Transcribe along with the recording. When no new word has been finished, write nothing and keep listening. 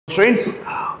Students,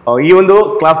 ಈ ಒಂದು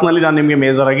ಕ್ಲಾಸ್ನಲ್ಲಿ ನಾನು ನಿಮಗೆ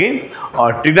ಮೇಜರ್ ಆಗಿ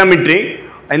trigonometry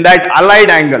in that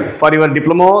allied angle for your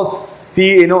diploma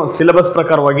syllabus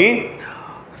ಪ್ರಕಾರವಾಗಿ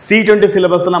C-20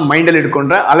 ಸಿಲೆಬಸ್ ಅನ್ನ ಮೈಂಡ್ ಅಲ್ಲಿ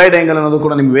ಇಟ್ಕೊಂಡ್ರೆ ಅಲೈಡ್ ಆಂಗಲ್ ಅನ್ನೋದು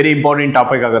ಕೂಡ ನಿಮ್ಗೆ ವೆರಿ ಇಂಪಾರ್ಟೆಂಟ್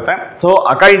ಟಾಪಿಕ್ ಆಗುತ್ತೆ. So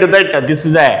according to that this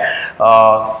is A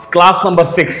class number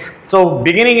 6. So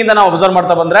beginning ಇಂದ ನಾವು ಅಬ್ಸರ್ವ್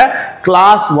ಮಾಡ್ತಾ ಬಂದ್ರೆ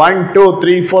ಕ್ಲಾಸ್ 1, 2,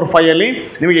 3, 4, 5 ಅಲ್ಲಿ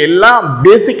ನಿಮಗೆ ಎಲ್ಲ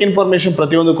ಬೇಸಿಕ್ ಇನ್ಫಾರ್ಮೇಶನ್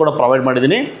ಪ್ರತಿಯೊಂದು ಕೂಡ ಪ್ರೊವೈಡ್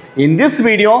ಮಾಡಿದ್ದೀನಿ. ಇನ್ ದಿಸ್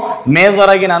ವಿಡಿಯೋ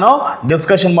ಮೇಜರ್ ಆಗಿ ನಾನು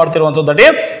discussion ಮಾಡ್ತಿರುವಂಥದ್ದು that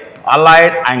is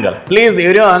allied angle. Please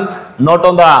everyone note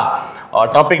on the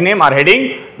topic name R heading.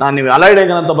 ನಾನು ನೀವು ಅಲೈಡ್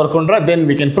ಆಂಗಲ್ ಅಂತ ಬರ್ಕೊಂಡ್ರೆ then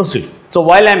we can proceed. So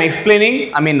while I am explaining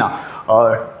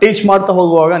teach ಮಾಡ್ತಾ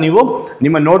ಹೋಗುವಾಗ ನೀವು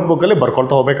ನಿಮ್ಮ ನೋಟ್ಬುಕ್ ಅಲ್ಲಿ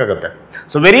ಬರ್ಕೊಳ್ತಾ ಹೋಗಬೇಕಾಗುತ್ತೆ.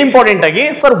 ಸೊ ವೆರಿ ಇಂಪಾರ್ಟೆಂಟ್ ಆಗಿ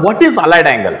sir what is allied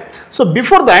angle. So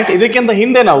before that ಇದಕ್ಕಿಂತ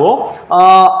ಹಿಂದೆ ನಾವು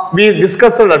we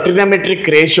discussed trigonometric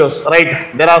ratios, right?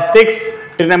 There are 6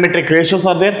 trigonometric ratios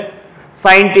are there: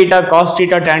 sin theta, cos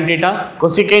theta, tan theta,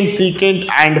 cosecant, secant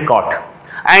and cot.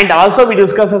 And also we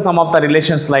discussed some of the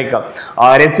relations like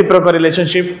reciprocal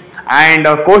relationship and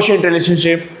quotient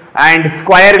relationship and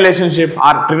square relationship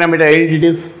are trigonometric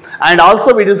identities. And also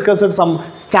we discussed some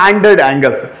standard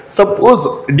angles. Suppose,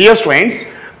 dear students,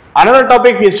 another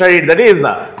topic we studied, that is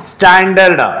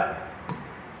standard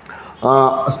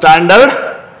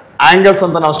angles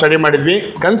anta ನಾವು study ಮಾಡಿದ್ವಿ.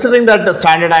 Considering that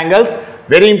standard angles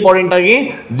very important ಆಗಿ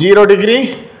 0 degree,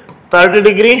 30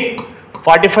 degree,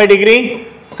 45 degree,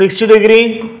 60 degree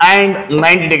and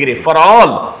 90 degree for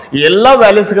all ಎಲ್ಲ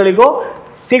ವ್ಯಾಲ್ಯೂಸ್ಗಳಿಗೂ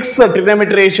 6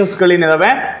 trigonometry ರೇಷಿಯೋಸ್ಗಳಿದಾವೆ.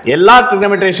 ಎಲ್ಲ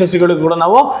trigonometry ರೇಷಿಯೋಸ್ಗಳಿಗೂ ಕೂಡ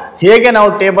ನಾವು ಹೇಗೆ ನಾವು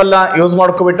table use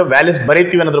ಮಾಡ್ಕೊಬಿಟ್ಟು values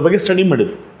ಬರೀತೀವಿ ಅನ್ನೋದ್ರ ಬಗ್ಗೆ ಸ್ಟಡಿ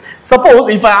ಮಾಡಿದ್ವಿ. Suppose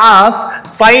if I ask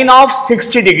sin of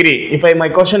 60 degree, if my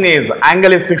question is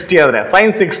angle is 60 adre sin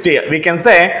 60, we can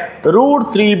say root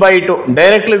 3/2.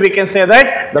 Directly we can say that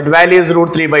value is root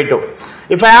 3/2.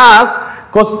 If I ask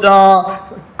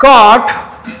cot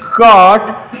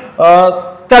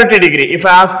 30 degree, if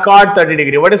I ask cot 30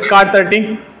 degree, what is cot 30?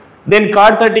 Then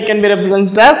cot 30 can be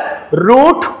represented as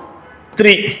root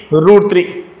 3.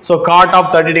 So cot of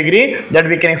 30 degree that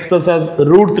we can express as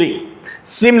root 3.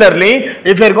 Similarly,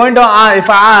 if we are going to if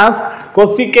I ask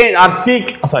cosecant or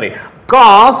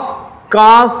cos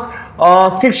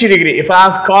 60 degree, if I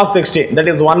ask cos 60, that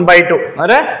is 1/2.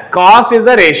 Alright, cos is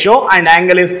a ratio and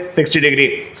angle is 60 degree.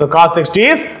 So cos 60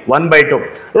 is 1/2.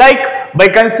 Like by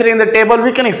considering the table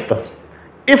we can express.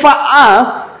 If I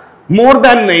ask more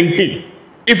than 90,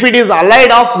 if it is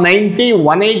allied of 90,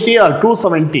 180 or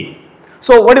 270.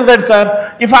 So what is that, sir?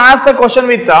 If I ask the question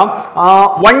with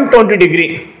 120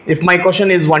 degree, if my question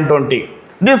is 120,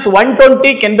 this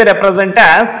 120 can be represented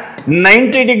as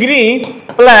 90 degree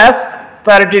plus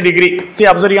 30 degree. See,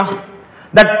 observe here.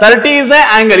 That 30 is a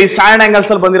angle. Is standard angles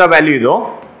al bandira value idu.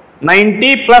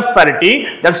 90 plus 30,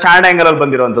 that standard angle al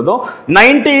bandiruvanthadu.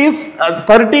 90 is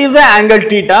 30 is a angle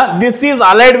theta. This is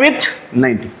allied with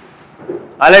 90.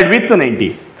 Allied with 90.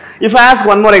 If I ask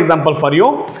one more example for you,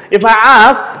 if I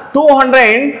ask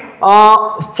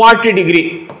 240 degree,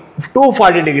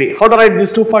 how to write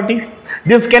this 240?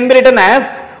 This can be written as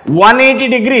 180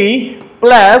 degree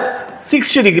plus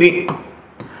 60 degree.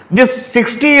 This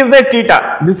 60 is a theta,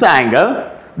 this angle,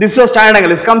 this is a standard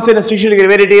angle. This comes in a 60 degree,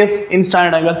 where it is in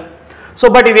standard angle. So,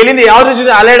 but if you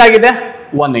allied agide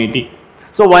 180.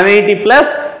 So 180 plus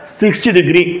 60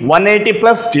 degree, 180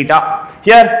 plus theta.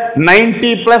 Here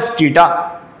 90 plus theta.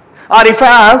 Or if I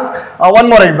ask one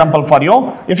more example for you,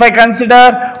 if I consider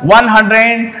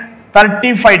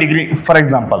 135 degree, for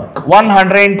example,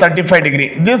 135 degree,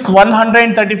 this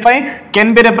 135 can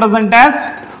be represented as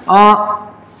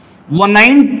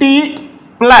 190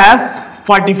 plus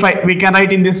 45. We can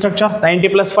write in this structure 90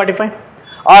 plus 45.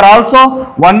 Or also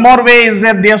one more way is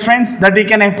there, dear friends, that we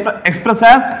can express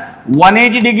as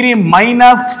 180 degree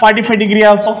minus 45 degree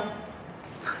also.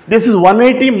 This is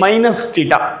 180 minus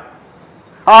theta.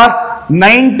 Or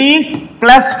 90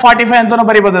 plus 45 antano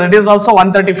baribodu, that is also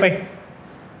 135.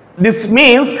 This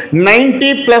means 90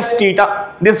 plus theta.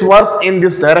 This works in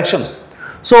this direction.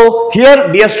 So here,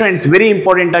 dear students, very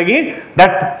important agi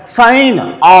that sign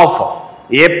of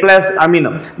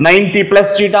 90 plus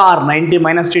theta or 90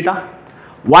 minus theta,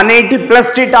 180 plus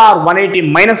theta or 180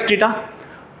 minus theta,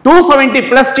 270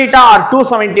 plus theta or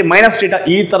 270 minus theta,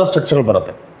 ee tara structure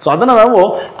barutte. So adana navu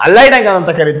allied angle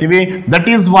anta karitivi. That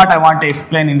is what I want to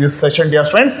explain in this session, dear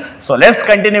friends. So let's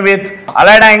continue with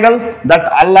allied angle. That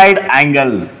allied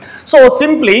angle, so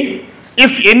simply,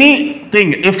 if anything,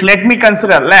 if let me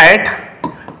consider, let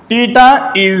theta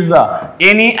is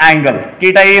any angle,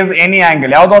 theta is any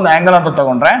angle, yavado ಒಂದು angle ಅಂತ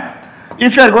ತಗೊಂಡ್ರೆ,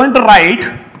 if you are going to write,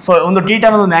 so ಒಂದು theta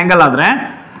ಅನ್ನೋದು ಒಂದು angle ಆದ್ರೆ,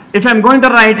 if I am going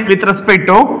to write with respect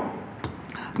to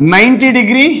 90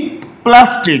 degree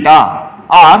plus theta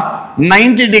or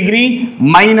 90 degree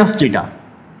minus theta,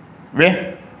 way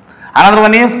Another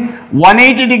one is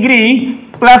 180 degree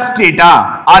plus theta,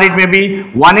 or it may be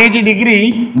 180 degree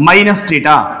minus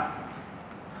theta.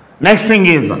 Next thing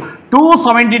is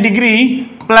 270 degree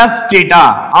plus theta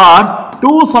or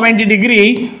 270 degree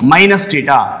minus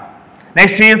theta.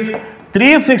 Next is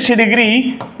 360 degree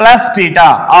plus theta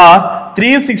or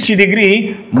 360 degree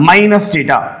minus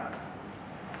theta.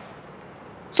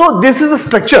 So this is a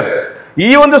structure. ಈ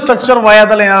ಒಂದು structure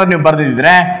ವಯದಲ್ಲಿ ಏನಾದ್ರು ನೀವು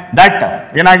ಬರೆದಿದ್ರೆ that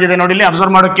ಏನಾಗಿದೆ ನೋಡಿ ಇಲ್ಲಿ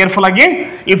observe ಮಾಡೋ careful ಆಗಿ.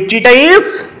 If theta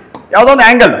is ಯಾವುದೋ ಒಂದು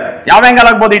ಆಂಗಲ್, ಯಾವ ಆಂಗಲ್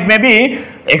ಆಗ್ಬೋದು, it may be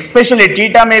especially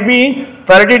theta may be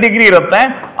 30 degree ಇರುತ್ತೆ,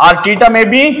 R theta may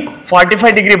be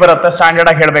 45 degree ಬರುತ್ತೆ.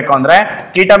 ಸ್ಟ್ಯಾಂಡರ್ಡ್ ಆಗಿ ಹೇಳಬೇಕು ಅಂದ್ರೆ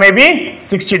ಥೀಟಾ ಮೇ ಬಿ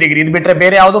 60 ಡಿಗ್ರಿ, ಇದು ಬಿಟ್ರೆ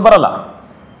ಬೇರೆ ಯಾವುದು ಬರಲ್ಲ.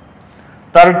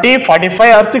 30,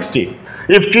 45 or 60.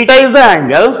 If theta is an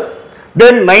angle,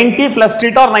 then 90 plus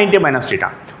theta or 90 minus theta.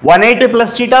 180 plus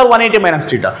theta or 180 minus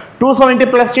theta. 270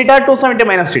 plus theta, 270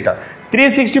 minus theta.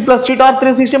 360 plus theta or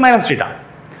 360 minus theta.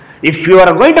 If you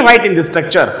are going to write in this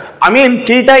structure, I mean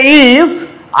theta is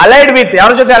allied with,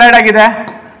 ಯಾರ ಜೊತೆ allied ಆಗಿದೆ?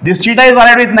 This theta is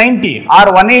allied with 90 or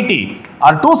 180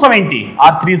 or 270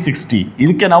 or 360.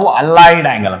 ಇದಕ್ಕೆ ನಾವು allied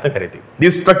angle ಅಂತ ಕರಿತೀವಿ.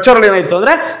 This structure ಏನಾಯ್ತು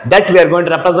ಅಂದ್ರೆ that we are going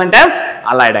to represent as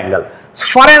allied angle. So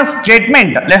for a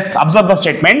statement, let's observe the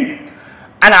statement.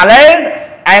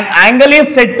 An angle is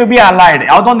said to be allied.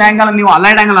 ಯಾವುದೋ ಒಂದು angle ನೀವು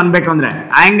allied angle ಅನ್ಬೇಕಂದ್ರೆ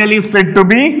angle is said to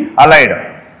be allied.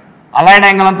 Allied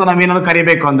angle ಅಂತ ನಾವೇನಾದ್ರು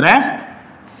ಕರಿಬೇಕು ಅಂದ್ರೆ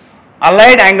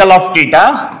allied angle of theta,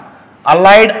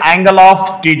 allied angle of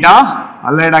theta,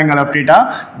 allied angle of theta,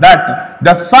 that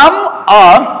the sum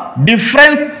or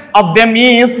difference of them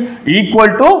is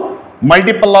equal to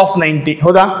multiple of 90.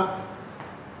 ಹೌದಾ?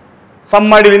 Some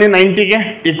ಮಾಡಿದೀನಿ 90ಗೆ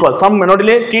equal some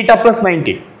ನೋಡಿಲಿ theta plus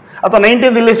 90 ಅಥವಾ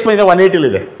 90 ಇಲ್ಲಿ ಎಷ್ಟು ಬಂದಿದೆ 180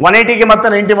 ಇದೆ. 180ಗೆ ಮತ್ತೆ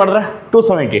 90 ಮಾಡಿದ್ರೆ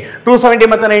 270, 270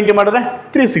 ಮತ್ತೆ 90 ಮಾಡಿದ್ರೆ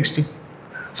 360.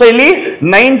 ಸೊ ಇಲ್ಲಿ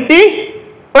 90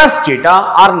 plus theta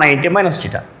R 90 minus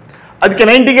theta. ಅದಕ್ಕೆ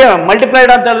 90ಗೆ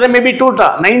ಮಲ್ಟಿಪ್ಲೈಡ್ ಅಂತ ಹೇಳಿದ್ರೆ may be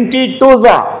 90 2s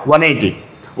 180,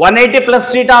 180 plus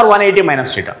theta R 180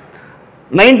 minus theta.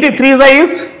 90 3s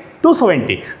is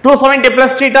 270, 270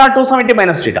 plus theta, 270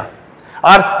 minus theta,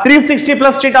 or 360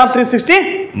 plus theta, 360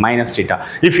 minus theta.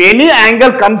 If any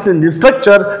angle comes in this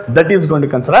structure, that is going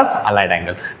to consider as allied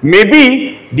angle. Maybe,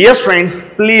 dear friends,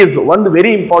 please, one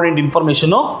very important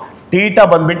information, theta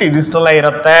ಬಂದ್ಬಿಟ್ಟು ಇದಿಷ್ಟೆಲ್ಲ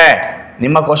ಇರುತ್ತೆ.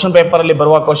 ನಿಮ್ಮ question paper ಅಲ್ಲಿ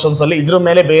ಬರುವ questions ಅಲ್ಲಿ ಇದ್ರ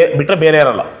ಮೇಲೆ ಬಿಟ್ಟರೆ ಬೇರೆ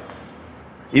ಇರಲ್ಲ,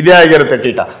 ಇದೇ ಆಗಿರುತ್ತೆ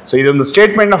ಥೀಟಾ. ಸೊ ಇದೊಂದು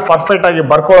ಸ್ಟೇಟ್ಮೆಂಟ್ ನ ಪರ್ಫೆಕ್ಟ್ ಆಗಿ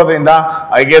ಬರ್ಕೊಳ್ಳೋದ್ರಿಂದ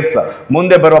ಐ ಗೆಸ್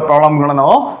ಮುಂದೆ ಬರುವ ಪ್ರಾಬ್ಲಮ್ಗಳನ್ನ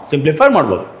ನಾವು ಸಿಂಪ್ಲಿಫೈ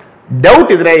ಮಾಡ್ಬೋದು.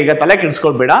 ಡೌಟ್ ಇದ್ರೆ ಈಗ ತಲೆ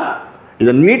ಕೆಡಿಸ್ಕೊಳ್ಬೇಡ,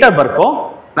 ಇದನ್ನ ನೀಟಾಗಿ ಬರ್ಕೋ.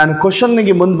 ನಾನು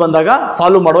ಕ್ವಶನ್ಗೆ ಮುಂದೆ ಬಂದಾಗ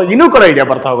ಸಾಲ್ವ್ ಮಾಡುವ ಇನ್ನೂ ಕೂಡ ಐಡಿಯಾ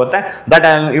ಬರ್ತಾ ಹೋಗುತ್ತೆ. ದಟ್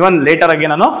ಇವನ್ ಲೇಟರ್ ಆಗಿ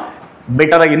ನಾನು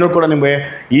ಬೆಟರ್ ಆಗಿ ಇನ್ನೂ ಕೂಡ ನಿಮಗೆ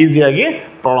ಈಸಿಯಾಗಿ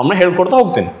ಪ್ರಾಬ್ಲಮ್ನ ಹೇಳ್ಕೊಡ್ತಾ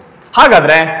ಹೋಗ್ತೀನಿ.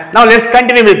 ಹಾಗಾದ್ರೆ ನಾವು ಲೆಟ್ಸ್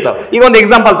ಕಂಟಿನ್ಯೂ ವಿತ್ ಈಗ ಒಂದು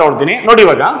ಎಕ್ಸಾಂಪಲ್ ತಗೊಳ್ತೀನಿ ನೋಡಿ.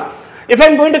 ಇವಾಗ if I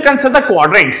am going to consider the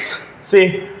ಕ್ವಾಡ್ರೆಂಟ್ಸ್, see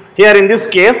here in this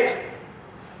case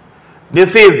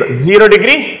this is 0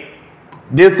 degree,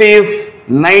 this is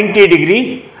 90 degree.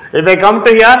 If I come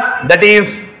to here, that is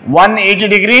 180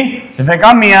 degree. If I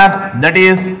come here, that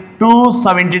is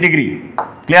 270 degree.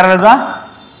 Clear Raza?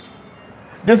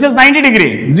 This is 90 degree,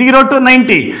 0 to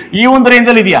 90. ಈ ಒಂದು range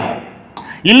ಅಲ್ಲಿ ಇದೆಯಾ?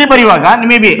 ಇಲ್ಲಿ ಬರೆಯುವಾಗ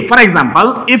may be for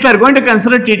example if you are going to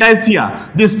consider theta is here,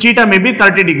 this theta may be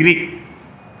 30 degree.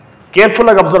 Careful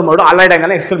ಆಗಿ observe ಮಾಡು, allied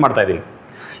angle explain ಮಾಡ್ತಾ ಇದ್ದೀನಿ.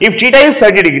 ಇಫ್ ಥೀಟಾ ಇಸ್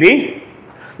 30 degree,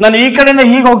 ನಾನು ಈ ಕಡೆಯಿಂದ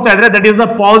ಹೀಗೆ ಹೋಗ್ತಾ ಇದ್ರೆ that is a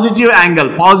positive angle,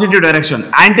 positive direction.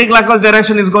 Aunty clock wise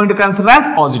direction is going to consider as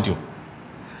positive.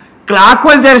 Clock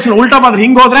wise direction ಉಲ್ಟಾ ಬಂದ್ರೆ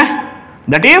ಹಿಂಗೆ ಹೋದ್ರೆ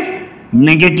ದಟ್ ಈಸ್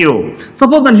ನೆಗೆಟಿವ್.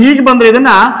 ಸಪೋಸ್ ನಾನು ಹೀಗೆ ಬಂದ್ರೆ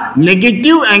ಇದನ್ನ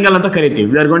ನೆಗೆಟಿವ್ ಆಂಗಲ್ ಅಂತ ಕರಿತೀವಿ.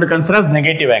 We are going to consider as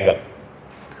negative angle.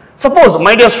 Suppose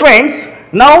my dear students,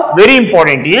 now very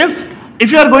important is if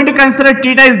you are going to consider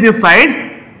theta is this side,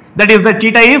 that is the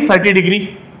theta is 30 degree.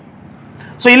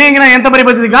 So ಇಲ್ಲಿ ನಾನು ಎಂತ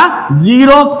ಬರೀಬಹುದು ಈಗ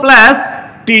 0 plus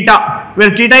theta,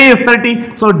 where theta is 30,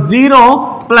 so 0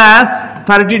 plus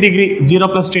 30 degree, 0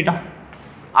 plus theta.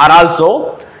 Or also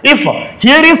if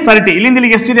here is 30, ಇಲ್ಲಿಂದ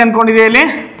ಇಲ್ಲಿಗೆ ಎಷ್ಟಿದೆ ಅನ್ಕೊಂಡಿದೆ, ಇಲ್ಲಿ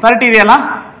 30 ಇದೆಯಲ್ಲ,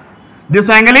 this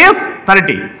angle is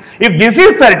 30. If this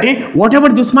is 30, what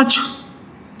about this much?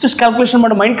 Just calculation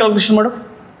ಮಾಡು, ಮೈಂಡ್ ಕ್ಯಾಲ್ಕುಲೇಷನ್ ಮಾಡು,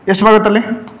 ಎಷ್ಟು ಬರುತ್ತೆ ಅಲ್ಲಿ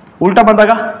ಉಲ್ಟಾ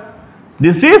ಬಂದಾಗ.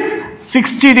 this is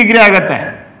 60 degree ಆಗುತ್ತೆ.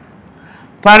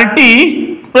 30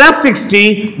 plus 60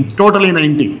 totally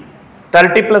 90.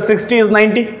 30 plus 60 is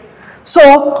 90.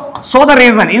 So the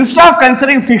reason, instead of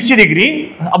considering 60 degree,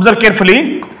 observe carefully,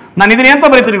 ನಾನು ಇದನ್ನ ಎಂತ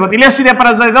ಬರೀತೀನಿ ಗೊತ್ತಾ, ಇಲ್ಲಿ ಎಷ್ಟಿದೆ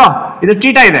ಪರಸ ಇದು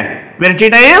ಥೀಟಾ ಇದೆ, where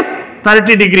theta is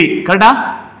 30 degree, ಕರೆಕ್ಟಾ?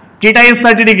 theta is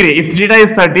 30 degree. If theta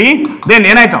is 30, then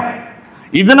ಏನಾಯ್ತು,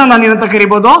 ಇದನ್ನ ನಾನು ಏನಂತ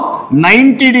ಕರಿಬಹುದು,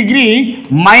 90 degree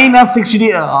minus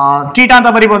 60 theta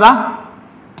ಅಂತ ಬರಿಬಹುದಾ?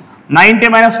 90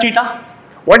 minus theta.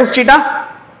 What is theta?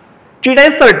 Theta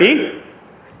is 30.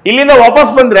 ಇಲ್ಲಿಂದ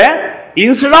ವಾಪಸ್ ಬಂದ್ರೆ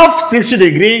instead of 60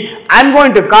 degree, I am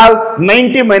going to call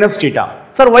 90 minus theta.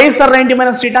 Sir, why is sir 90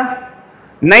 minus theta?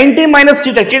 90 minus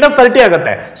theta, theta 30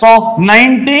 ಆಗುತ್ತೆ. So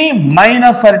 90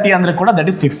 minus 30 ಅಂದ್ರೆ ಕೂಡ that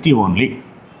is 60 only.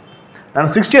 ನಾನು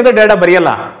 60 ಅಂತ data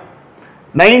ಬರೆಯಲ್ಲ,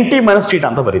 90 minus theta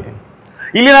ಅಂತ ಬರೀತೀನಿ.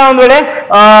 ಇಲ್ಲಿ ನಾನು ಒಂದು ವೇಳೆ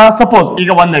ಸಪೋಸ್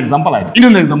ಈಗ ಒಂದು ಎಕ್ಸಾಂಪಲ್ ಆಯ್ತು,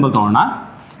 ಇನ್ನೊಂದು ಎಕ್ಸಾಂಪಲ್ ತಗೋಣ.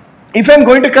 If I am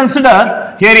going to consider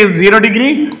here is 0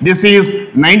 degree, this is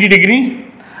 90 degree.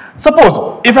 Suppose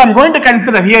if I am going to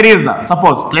consider here is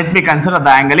suppose let me consider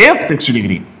the angle is 60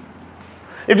 degree.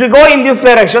 If you go in this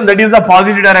direction, that is a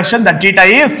positive direction, that theta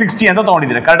is 60 ಅಂತ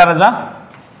ತಗೊಂಡಿದ್ದೀರಾ, correct ರಜಾ?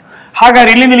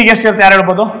 ಹಾಗಾದ್ರೆ ಇಲ್ಲಿಂದ ಇಲ್ಲಿಗೆ ಎಷ್ಟು ಇರುತ್ತೆ ಯಾರು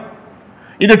ಹೇಳ್ಬೋದು?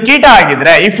 ಇದು theta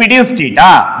ಆಗಿದ್ರೆ, if it is theta,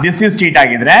 this is theta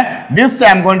ಆಗಿದ್ರೆ, this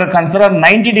I am going to consider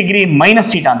 90 degree minus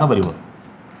theta ಅಂತ ಬರೀಬಹುದು.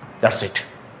 That's it.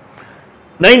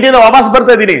 90 ಇಂದ ವಾಪಸ್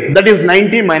ಬರ್ತಾ ಇದ್ದೀನಿ, that is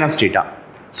 90 minus theta.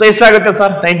 So ಎಷ್ಟಾಗುತ್ತೆ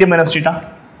ಸರ್ 90 minus theta?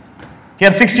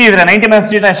 Here 60 ಇದ್ರೆ 90 minus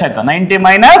theta ಎಷ್ಟಾಯ್ತು? 90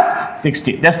 minus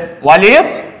 60. Just value is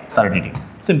 30 degree.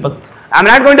 Simple. I am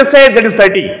not going to say that is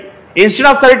 30. Instead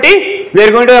of 30, we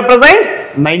are going to represent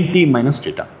 90 minus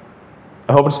theta.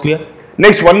 I hope it's clear.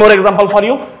 Next, one more example for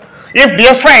you. If,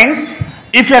 dear friends,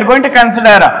 if you are going to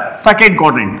consider second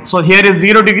quadrant, so here is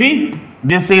 0 degree,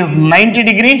 this is 90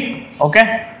 degree, okay?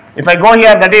 If I go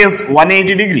here, that is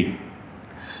 180 degree.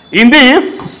 In this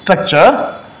structure,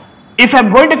 if I am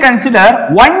going to consider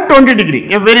 120 degree,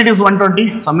 where it is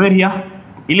 120? Somewhere here.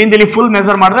 Illindili full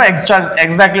measure madra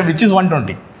exactly which is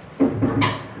 120.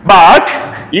 But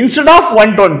instead of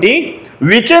 120,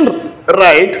 we can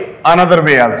write another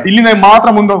way also. Illinda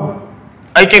matra mundu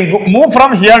I can move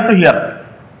from here to here.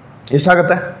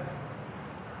 ಎಷ್ಟಾಗುತ್ತೆ?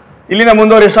 ಇಲ್ಲಿಂದ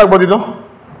ಮುಂದುವರೆ ಎಷ್ಟಾಗಬಹುದು ಇದು?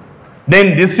 Then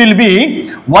this will be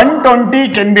 120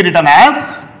 can be written as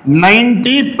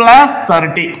 90 plus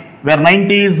 30, where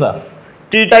 90 is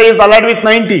theta is allied with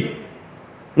 90.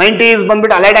 90 is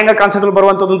ಬಂದ್ಬಿಟ್ಟು allied angle concept ಅಲ್ಲಿ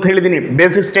ಬರುವಂತದ್ದು ಅಂತ ಹೇಳಿದೀನಿ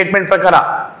basic statement ಪ್ರಕಾರ.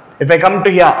 If I come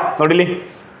to here, ನೋಡಿಲಿ,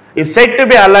 is said to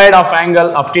be allied of angle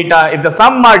of theta if the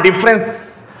sum or difference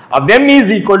of them is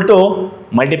equal to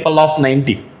multiple of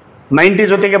 90. 90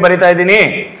 ಜೊತೆಗೆ ಬರಿತಾ ಇದ್ದೀನಿ.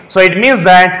 So it means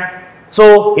that, so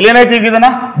ಇಲ್ಲೇನಾಯ್ತು ಈಗ ಇದನ್ನ,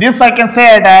 this I can say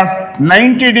it as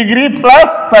 90 degree plus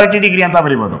 30 degree ಅಂತ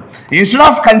ಬರಿಬಹುದು. Instead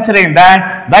of considering that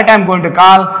I am going to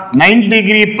call 90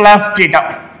 degree plus theta.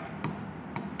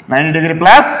 90 degree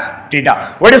plus theta.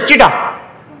 What is theta?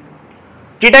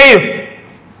 Theta is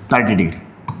 30 degree.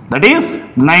 That is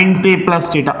 90 plus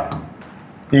theta.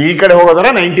 ಈ ಕಡೆ ಹೋಗೋದ್ರೆ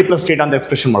 90 plus theta ಅಂತ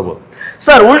expression ಮಾಡಬಹುದು.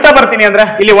 Sir ಉಲ್ಟಾ ಬರ್ತೀನಿ ಅಂದ್ರೆ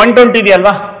ಇಲ್ಲಿ 120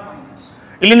 ಇದೆಯಲ್ವಾ,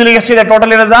 ಇಲ್ಲಿಂದ ಇಲ್ಲಿಗೆ ಎಷ್ಟಿದೆ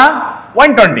ಟೋಟಲ್ ಇರೋದಾ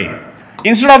 120.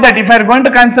 Instead of that, if I are going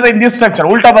to consider in this structure,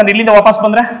 ಉಲ್ಟಾ ಬಂದು ಇಲ್ಲಿಂದ ವಾಪಸ್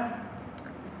ಬಂದ್ರೆ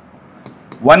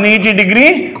 180 degree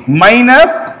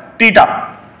minus theta.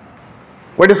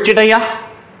 What is theta?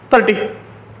 30.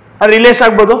 ಅಂದ್ರೆ ಇಲ್ಲಿ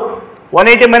ಎಷ್ಟಾಗ್ಬೋದು?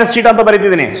 180 minus theta ಅಂತ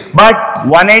ಬರೀತಿದ್ದೀನಿ. But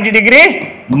 180 degree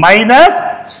minus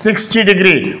 60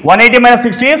 degree. 180 minus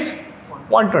 60 is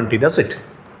 120. That's it.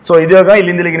 So ಇದಾಗ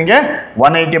ಇಲ್ಲಿಂದ ಇಲ್ಲಿಗೆ ನಿಮಗೆ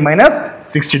 180 minus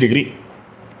 60 degree.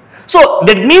 So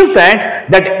that means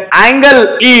that angle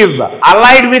is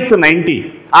allied with 90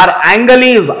 or angle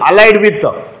is allied with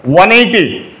 180,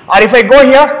 or if I go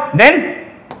here then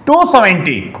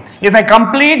 270. If I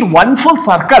complete one full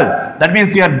circle, that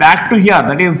means you are back to here,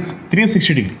 that is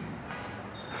 360 degree.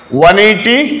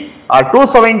 180 or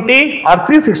 270 or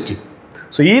 360.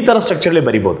 So ಈ ತರ structure ಅಲ್ಲಿ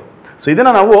ಬರಿಬಹುದು. So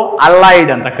ಇದನ್ನ ನಾವು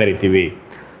allied ಅಂತ ಕರಿತೀವಿ.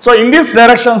 So in this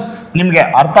directions ನಿಮಗೆ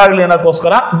ಅರ್ಥ ಆಗಲಿ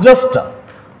ಅನ್ನೋಕ್ಕೋಸ್ಕರ just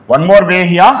one more way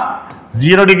here,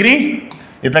 0 degree.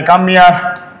 If I come here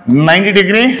 90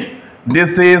 degree,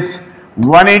 this is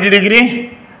 180 degree,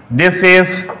 this is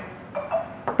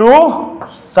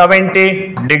 270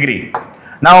 degree.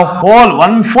 Now whole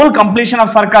one full completion of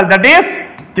circle, that is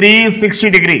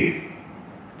 360 degree.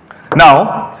 Now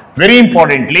very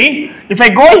importantly, if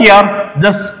I go here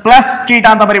just plus theta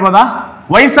anta bariboda.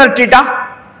 Why sir theta?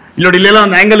 Illi nodi illela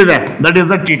one angle ide, that is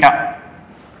the theta,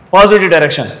 positive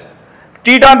direction.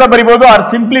 Theta anta baribodu, or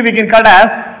simply we can cut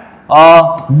as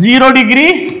 0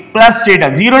 degree plus theta.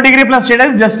 0 degree plus theta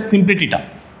is just simply theta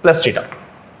plus theta.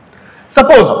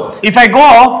 Suppose if I go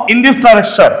in this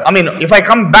direction, I mean if I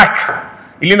come back,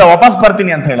 ಇಲ್ಲಿಂದ ವಾಪಸ್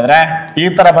ಬರ್ತೀನಿ ಅಂತ ಹೇಳಿದ್ರೆ ಈ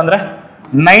ತರ ಬಂದ್ರೆ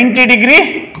 90 degree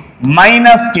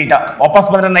minus theta, ವಾಪಸ್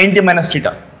ಬಂದ್ರೆ 90 minus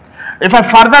theta. If I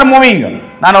further moving,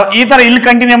 ನಾನು ಈ ತರ ಇಲ್ಲಿ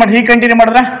ಕಂಟಿನ್ಯೂ ಮಾಡಿ ಹೀಗೆ ಕಂಟಿನ್ಯೂ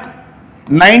ಮಾಡಿದ್ರೆ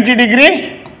 90 degree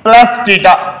plus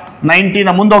theta. 90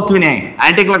 ನ ಮುಂದೆ ಹೋಗ್ತಿದ್ದೀನಿ,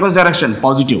 aunty clockwise direction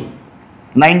positive,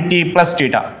 90 plus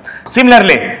theta.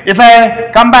 Similarly, if I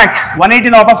come back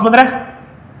 180 ನ ವಾಪಸ್ ಬಂದ್ರೆ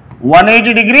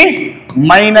 180 degree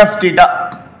minus theta.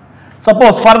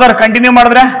 Suppose further continue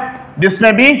ಮಾಡಿದ್ರೆ this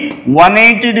may be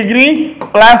 180 degree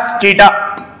plus theta.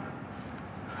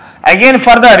 Again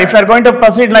further, if you are going to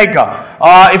proceed like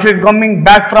if you are coming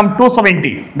back from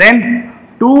 270, then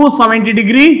 270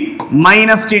 degree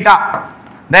minus theta.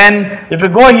 Then if you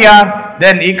go here,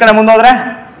 then ಈ ಕಡೆ ಮುಂದೆ ಹೋದ್ರೆ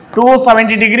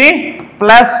 270 degree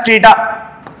plus theta.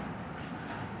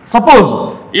 Suppose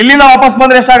ಇಲ್ಲಿಂದ ವಾಪಸ್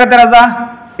ಬಂದ್ರೆ ಎಷ್ಟಾಗುತ್ತೆ ರಾಜಾ?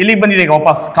 ಇಲ್ಲಿಗೆ ಬಂದಿದೆ ಈಗ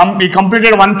ವಾಪಸ್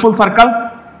completed one full circle,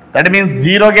 that means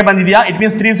 0ಗೆ ಬಂದಿದೆಯಾ, it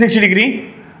means 360 degree.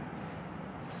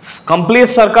 Complete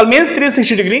circle means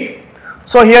 360 degree.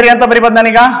 So here ಎಂತ ಬರೀಬೋದು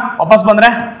ನಾನೀಗ ವಾಪಸ್ ಬಂದ್ರೆ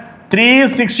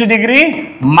 360 degree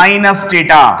minus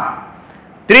theta.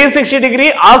 360 degree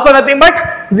also nothing but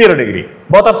 0 degree,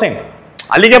 both are same.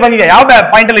 ಅಲ್ಲಿಗೆ ಬಂದಿದೆ, ಯಾವ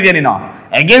ಪಾಯಿಂಟ್ ಅಲ್ಲಿ ಇದೆಯಾ ನೀನು?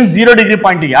 ಅಗೇನ್ 0 ಡಿಗ್ರಿ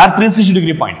ಪಾಯಿಂಟ್ ಗೆ, R 360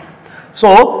 degree point. So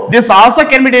this also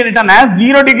can be return as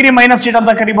 0 degree minus theta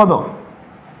ಅಂತ ಕರಿಬಹುದು.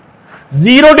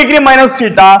 0 degree minus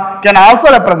theta can also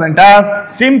represent as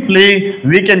simply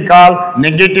we can call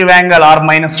negative angle or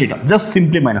minus theta, just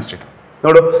simply minus theta.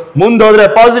 ನೋಡು, ಮುಂದೆ ಹೋದ್ರೆ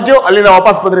positive, ಅಲ್ಲಿಂದ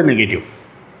ವಾಪಸ್ ಬಂದ್ರೆ negative.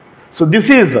 So this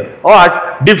is what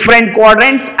different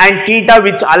quadrants and theta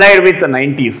which allied with the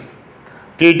 90s.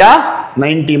 Theta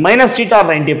 90 minus theta or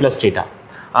 90 plus theta,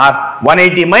 or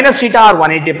 180 minus theta or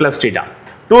 180 plus theta,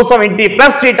 270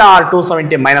 plus theta or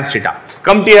 270 minus theta.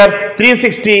 Come to here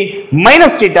 360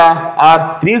 minus theta or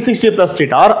 360 plus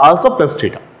theta or also plus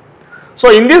theta. So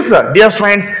in this dear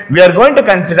students, we are going to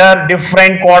consider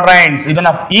different quadrants.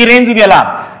 Idanna ee range ideyala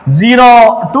 0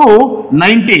 to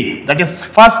 90, that is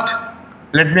first.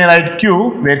 Let me write Q,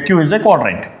 where Q is a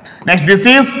quadrant. Next, this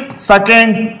is second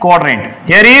quadrant.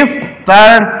 Here is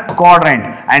third quadrant,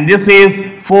 and this is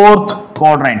fourth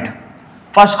quadrant.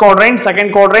 First quadrant, second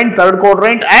quadrant, third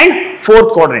quadrant, and fourth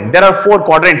quadrant. There are 4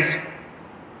 quadrants.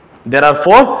 There are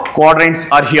 4 quadrants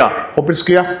are here. Hope it's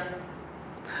clear.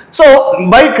 So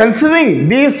by considering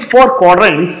these 4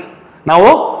 quadrants, ನಾವು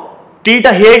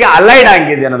theta ಹೇಗೆ allied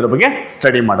ಆಗಿದೆ ಅನ್ನೋದ್ರ ಬಗ್ಗೆ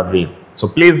study ಮಾಡಿದ್ವಿ. So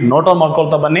please note on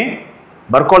ಮಾಡ್ಕೊಳ್ತಾ ಬನ್ನಿ.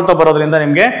 ಬರ್ಕೊಳ್ತಾ ಬರೋದ್ರಿಂದ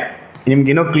ನಿಮ್ಗೆ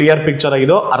ಇನ್ನೂ ಕ್ಲಿಯರ್ ಪಿಕ್ಚರ್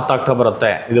ಆಗಿದ್ದು ಅರ್ಥ ಆಗ್ತಾ ಬರುತ್ತೆ.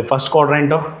 ಇದು first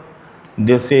quadrant,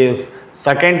 this is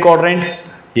second quadrant,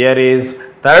 here is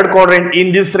third quadrant. In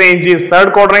this range is third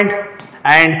quadrant,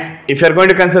 and if you are going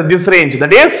to consider this range,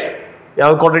 that is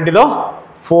ಯಾವ quadrant ಇದು?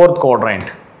 Fourth quadrant.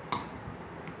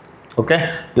 Okay,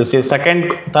 this is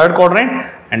third quadrant,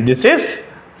 and this is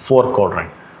fourth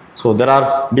quadrant. So there are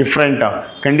different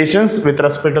conditions with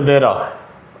respect to their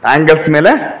angles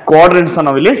ಮೇಲೆ quadrants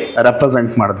ನಾವು ಇಲ್ಲಿ represent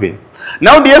ಮಾಡಿದ್ವಿ.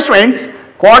 Now dear students,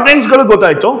 quadrants ಗಳು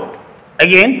ಗೊತ್ತಾಯ್ತು.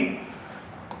 Again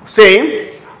same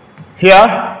here,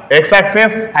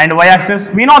 x-axis and y-axis.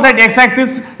 We know that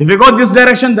x-axis, if you go this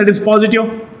direction, that is positive.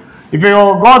 If you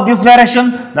go this direction,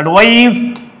 that y is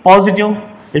positive.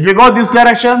 If you go this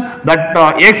direction, that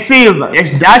x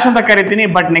dash anta karitini,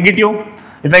 but negative.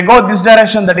 If I go this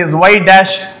direction, that is y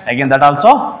dash, again that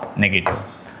also negative.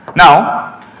 Now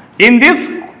in this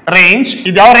range,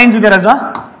 idu yav range ide raja?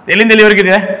 Ellinda ellivarige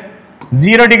ide?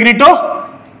 0 degree to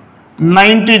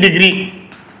 90 degree.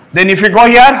 Then if you go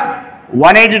here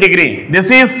 180 degree, this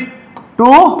is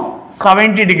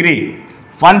 270 degree.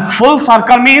 One full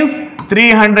circle means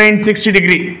 360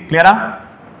 degree. Clear?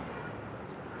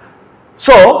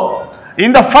 So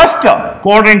in the first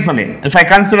quadrants only, if I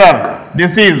consider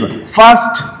this is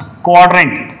first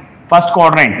quadrant,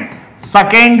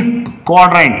 second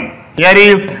quadrant, here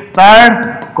is third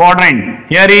quadrant,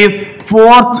 here is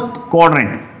fourth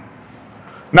quadrant.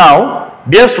 Now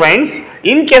dear students,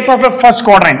 in case of a first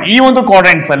quadrant, ಈ ಒಂದು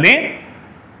quadrants ಅಲ್ಲಿ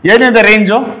ಏನಿದೆ range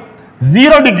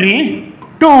 0 degree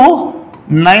to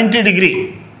 90 degree.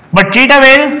 But theta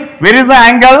where is the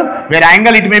angle? Where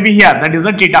angle it may be here, that is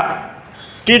a theta.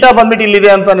 Theta ಬಂದ್ಬಿಟ್ಟು ಇಲ್ಲಿದೆ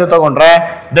ಅಂತ ನೀವು ತಗೊಂಡ್ರೆ,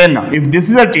 then if this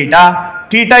is a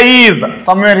theta is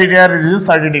somewhere here, it is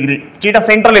 30 degree. Theta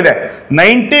central ಇದೆ,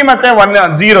 90 ಮತ್ತೆ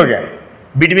 0 ಗೆ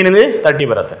between ಅಲ್ಲಿ 30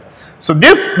 ಬರುತ್ತೆ. So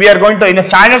this we are going to in a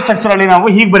standard structure ಅಲ್ಲಿ ನಾವು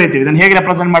ಹೀಗೆ ಬರೀತೀವಿ. ಇದನ್ನ ಹೇಗೆ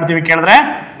ರೆಪ್ರೆಸೆಂಟ್ ಮಾಡ್ತೀವಿ ಕೇಳಿದ್ರೆ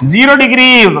 0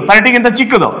 degree is 30 ಗಿಂತ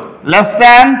ಚಿಕ್ಕದು, less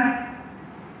than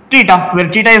theta, where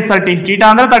theta is 30. theta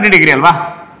ಅಂದ್ರೆ 30 degree ಅಲ್ವಾ?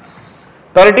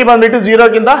 30 ಬಂದ್ಬಿಟ್ಟು 0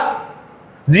 ಗಿಂತ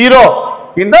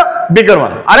bigger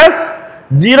one, or else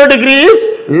 0 degree is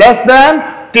less than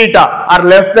theta or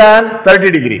less than 30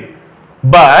 degree,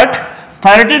 but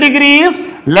 30 degree is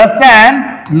less than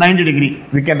 90 degree.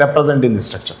 We can represent in this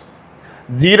structure.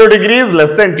 0 degree is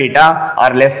less than theta or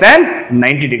less than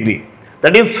 90 degree.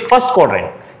 That is first quadrant.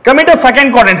 Coming to second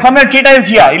quadrant, somewhere theta is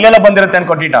here. ಇಲ್ಲೆಲ್ಲ ಬಂದಿರುತ್ತೆ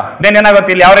ಅನ್ಕೋ theta. Then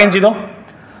ಏನಾಗುತ್ತೆ ಇಲ್ಲಿ ಯಾವ range ಇದು?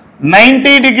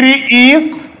 90 degree is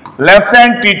less than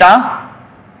theta.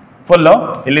 Full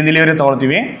ಇಲ್ಲಿಂದ ಇಲ್ಲಿವರೆಗೆ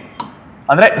ತಗೊಳ್ತೀವಿ.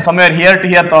 ಅಂದ್ರೆ somewhere here to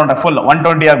here ತಗೊಂಡ್ರೆ ಫುಲ್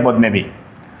 120 ಆಗ್ಬೋದು may be.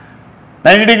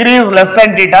 90 degree is less than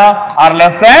theta or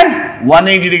less than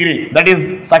 180 degree. That is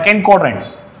second quadrant.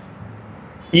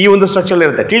 ಈ ಒಂದು ಸ್ಟ್ರಕ್ಚರ್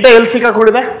ಇರುತ್ತೆ. theta ಎಲ್ಲಿ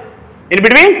ಸಿಕ್ಕಾಕೊಂಡಿದೆ? In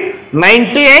between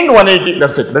 90 and 180.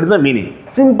 That's it. That is the meaning.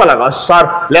 Simple ಆಗ sir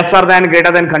lesser than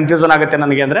greater than confusion ಆಗುತ್ತೆ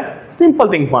ನನಗೆ ಅಂದ್ರೆ simple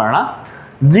think ಮಾಡೋಣ.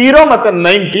 0 ಮತ್ತು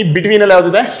 90 ಬಿಟ್ವೀನ್ ಅಲ್ಲಿ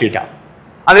ಯಾವ್ದಿದೆ? theta.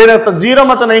 ಅದೇನರ್ಥ 0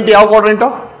 ಮತ್ತು 90 ಯಾವ ಕ್ವಾಡ್ರೆಂಟು?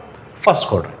 First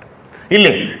quadrant.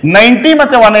 ಇಲ್ಲಿ 90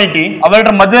 ಮತ್ತು 180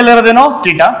 ಅವೆರಡರ ಮಧ್ಯದಲ್ಲಿ ಇರೋದೇನೋ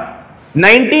theta.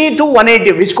 90 to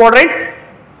 180 which quadrant?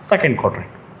 Second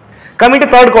quadrant. Coming to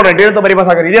third quadrant ಏನಂತ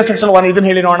ಬರೀಬೇಕಾಗುತ್ತೆ, ಇದೇ ಸೆಕ್ಷನ್ 1 ಇದನ್ನ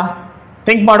ಹೇಳಿ ನೋಡೋಣ.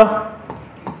 ಥಿಂಕ್ ಮಾಡು.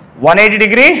 180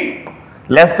 degree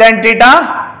less than theta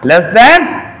less than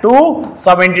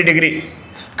 270 degree.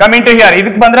 Coming to here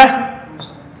ಇದಕ್ಕೆ ಬಂದ್ರೆ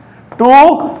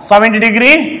 270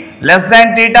 degree less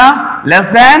than theta less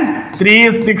than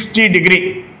 360 degree.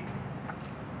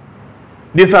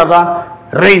 These are the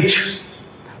range,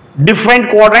 different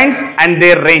quadrants and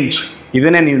their range.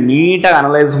 ಇದನ್ನೇ ನೀವು ನೀಟಾಗಿ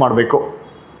ಅನಲೈಸ್ ಮಾಡಬೇಕು.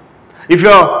 If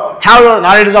you have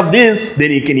knowledge of this, then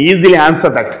you can easily answer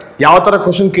that. ಯಾವ ತರ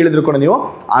question ಕೇಳಿದ್ರು ಕೂಡ ನೀವು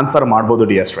ಆನ್ಸರ್ ಮಾಡಬಹುದು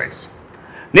dear friends.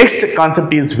 Next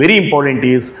concept is very important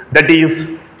is that is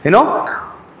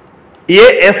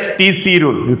ASTC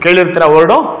rule. ನೀವು ಕೇಳಿರ್ತೀರ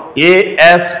ವರ್ಡ್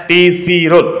ASTC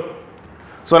rule.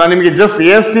 ಸೊ ನಾನು ನಿಮಗೆ ಜಸ್ಟ್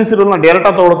ASTC ರೂಲ್ ನ ಡೈರೆಕ್ಟ್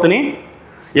ಆಗಿ ತಗೊಳ್ತೀನಿ.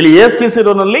 ಇಲ್ಲಿ ASTC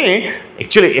ರೂಲ್ ನಲ್ಲಿ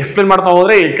ಆಕ್ಚುಲಿ ಎಕ್ಸ್ಪ್ಲೇನ್ ಮಾಡ್ತಾ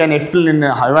ಹೋದ್ರೆ it can explain in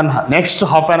even next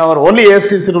half an hour only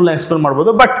ASTC rule ನ ಎಕ್ಸ್ಪ್ಲೇನ್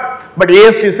ಮಾಡಬಹುದು. ಬಟ್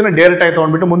ASTC ನ ಡೈರೆಕ್ಟ್ ಆಗಿ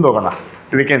ತಗೊಂಡ್ಬಿಟ್ಟು ಮುಂದೆ ಹೋಗೋಣ.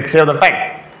 We can save the time.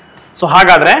 So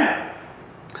ಹಾಗಾದ್ರೆ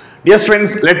dear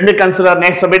friends, let me consider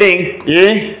next ಸಬ್ಹೆಡಿಂಗ್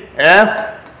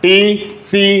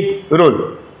ASTC rule.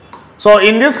 So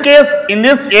in this case, in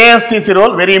this ASTC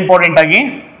rule very important ಆಗಿ,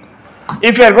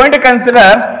 if you are going to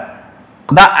consider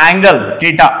the angle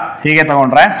theta ಹೀಗೆ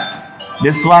ತಗೊಂಡ್ರೆ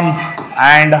this one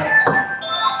and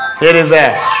here is a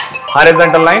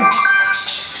horizontal line.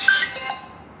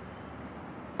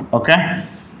 Okay,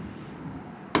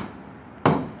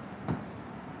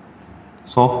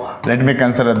 so let me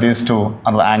consider these two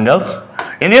are the angles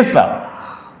in this.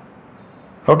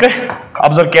 Okay,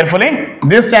 observe carefully.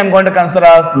 This I am going to consider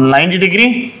as 90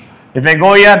 degree. If I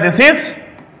go here, this is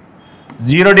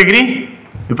 0 degree.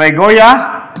 If I go here,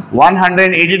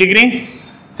 180 degree.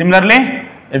 Similarly,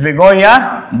 if we go here,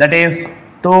 that is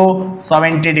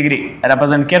 270 degree.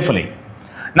 Represent carefully.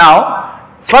 Now,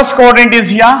 first quadrant is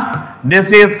here. This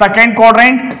is second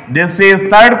quadrant. This is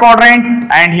third quadrant,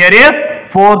 and here is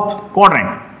fourth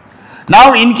quadrant. Now,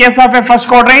 in case of a first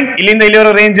quadrant, illinda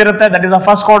illivaregu range irutte. That is a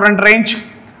first quadrant range.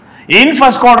 In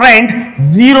first quadrant,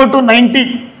 0 to 90.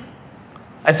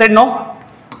 I said no.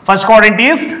 First quadrant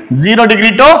is 0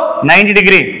 degree to 90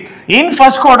 degree. In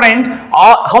first quadrant,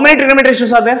 how many trigonometric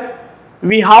ratios are there?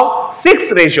 We have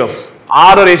 6 ratios.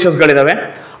 6 ratios ಗಳಿದಾವೆ.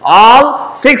 All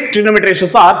 6 trigonometric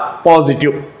ratios are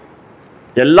positive.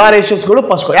 ಎಲ್ಲಾ ratios ಗಳು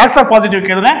first ಯಾಕೆ sir positive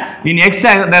ಕೇಳಿದ್ರೆ ಇನ್ x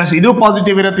direction ಇದು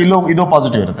positive ಇರುತ್ತೆ, ಇದು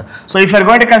positive ಇರುತ್ತೆ. So if you are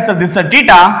going to consider this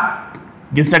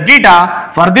a theta,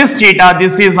 for this theta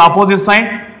this is opposite side,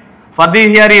 for the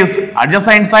here is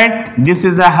adjacent side, this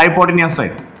is a hypotenuse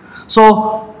side. So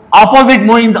opposite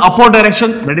moving in the upward direction,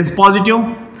 that is positive.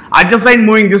 Adjacent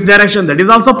moving this direction, that is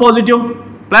also positive,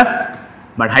 plus.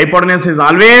 But hypotenuse is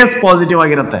always positive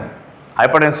ಆಗಿರುತ್ತೆ.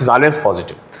 Hypotenuse is always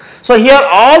positive. So here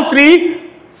all 3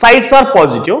 sides are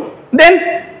positive. Then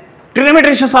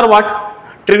trigonometric ratios are what?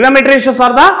 Trigonometric ratios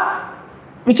are the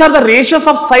which are the ratios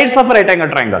of sides of a right angle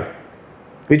triangle.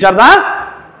 Which are the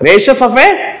ratios of a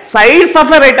sides of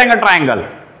a right angle triangle.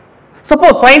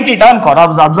 Suppose sin theta ಅನ್ಕೋ,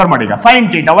 observe ಮಾಡಿ ಈಗ sin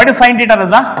theta. What is sin theta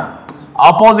Raza?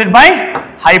 Opposite by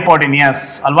hypotenuse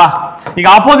ಅಲ್ವಾ? ಈಗ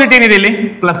opposite ಏನಿದೆ ಇಲ್ಲಿ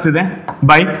plus ಇದೆ,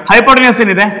 by hypotenuse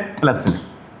ಏನಿದೆ plus ಇದೆ.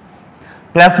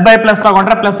 ಪ್ಲಸ್ ಬೈ ಪ್ಲಸ್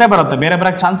ತಗೊಂಡ್ರೆ ಪ್ಲಸ್ಸೇ ಬರುತ್ತೆ, ಬೇರೆ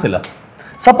ಬರಕ್ಕೆ ಚಾನ್ಸ್ ಇಲ್ಲ.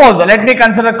 Suppose let me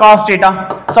consider cos theta.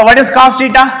 So what is cos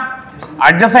theta?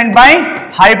 Adjacent by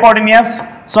hypotenuse.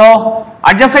 So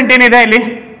adjacent ಏನಿದೆ ಇಲ್ಲಿ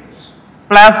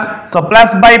plus, so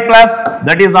plus by plus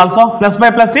that is also plus by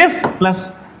plus is plus.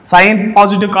 Sign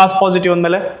positive cos positive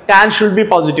ಅಂದಮೇಲೆ tan should be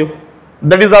positive,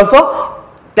 that is also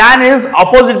tan is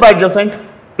opposite by adjacent,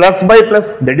 plus by plus,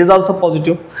 that is also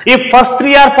positive. If first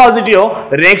 3 are positive,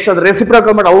 next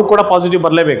reciprocal but avu kuda positive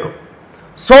barlebeku.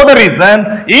 So the reason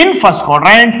in first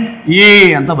quadrant A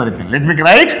anta barithini. Let me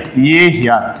write A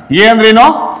here. A andre eno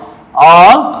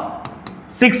all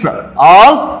 6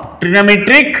 all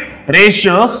trigonometric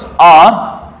ratios are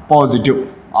positive.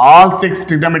 All 6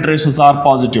 trigonometric ratios are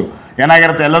positive.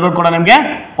 ಏನಾಗಿರುತ್ತೆ ಎಲ್ಲದೂ ಕೂಡ ನಿಮಗೆ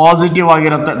positive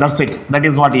ಆಗಿರುತ್ತೆ. That's it. That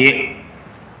is what A.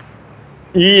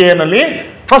 ಈ ಏನಲ್ಲಿ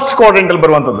first quadrant ಅಲ್ಲಿ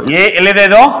ಬರುವಂತದ್ದು A ಎಲ್ಲಿದೆ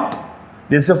ಇದು?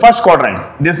 This is first quadrant,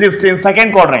 this is in second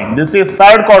quadrant, this is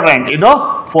third quadrant, ಇದು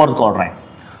ಫೋರ್ತ್ ಕ್ವಾಡ್ರೆಂಟ್.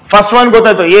 ಫಸ್ಟ್ ಒನ್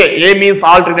ಗೊತ್ತಾಯ್ತು, A means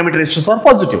all trigonometric ratios R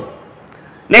positive.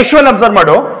 Next one observe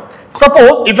ಮಾಡು.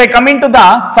 Suppose if I come in to the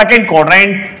second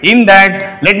quadrant, in that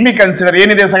let me consider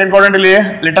ಏನಿದೆ second quadrant ಅಲ್ಲಿ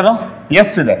letter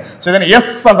S ಇದೆ. So ಇದನ್ನ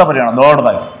S ಅಂತ ಬರೆಯೋಣ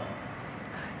ದೊಡ್ಡದಾಗಿ.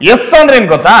 S ಅಂದ್ರೆ ಏನ್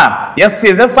ಗೊತ್ತಾ? S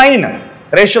is A sign.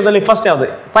 ರೇಷಿಯೋದಲ್ಲಿ first ಯಾವುದು?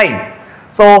 Sign.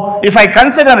 So if I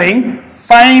considering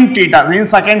sin theta in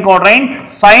second quadrant,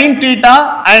 sin theta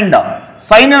and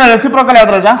sin in a reciprocal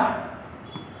yadu Raja?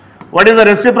 What is the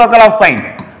reciprocal of sin?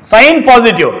 Sin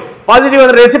positive. Positive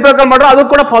is reciprocal madra adu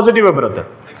kuda positive barutte.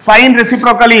 Sin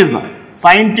reciprocal is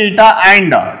sin theta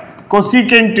and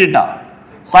cosecant theta.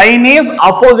 Sine is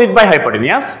opposite by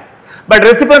hypotenuse. But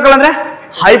reciprocal ಅಂದ್ರೆ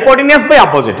hypotenuse by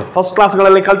opposite. First class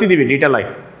ಗಳಲ್ಲಿ ಕಲ್ತಿದ್ದೀವಿ detail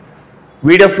ಆಗಿ.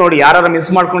 Videos ನೋಡಿ ಯಾರು miss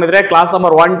ಮಾಡ್ಕೊಂಡಿದ್ರೆ class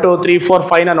number 1 2 3 4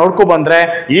 5 ನ ನೋಡ್ಕೊ ಬಂದ್ರೆ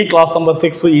ಈ ಕ್ಲಾಸ್ ನಂಬರ್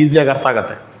 6 ಈಸಿಯಾಗಿ ಅರ್ಥ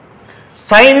ಆಗುತ್ತೆ.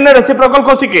 Sine in reciprocal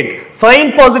cosecant. Sine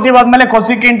positive ಆದ್ಮೇಲೆ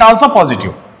cosecant also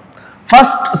positive.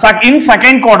 First in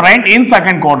second quadrant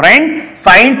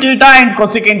sin theta and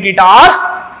cosecant theta are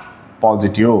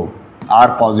positive.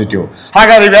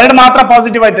 ಹಾಗಾದ್ರೆ ಇವೆರಡು ಮಾತ್ರ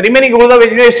ಪಾಸಿಟಿವ್ ಆಯ್ತು. ರಿಮೈನಿಂಗ್ ಉಳಿದವು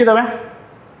ಎಷ್ಟಿದಾವೆ?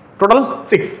 ಟೋಟಲ್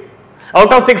 6.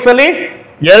 ಔಟ್ ಆಫ್ 6 ಅಲ್ಲಿ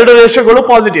 2 ರೇಷಿಯೋಗಳು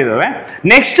ಪಾಸಿಟಿವ್ ಇದಾವೆ.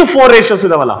 ನೆಕ್ಸ್ಟ್ 4 ರೇಷಿಯೋಸ್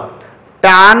ಇದಾವಲ್ಲ,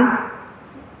 tan,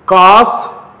 cos,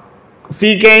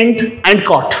 secant and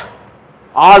cot.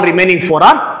 All remaining 4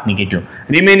 are negative.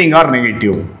 Remaining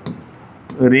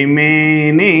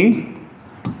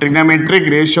trigonometric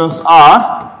ratios are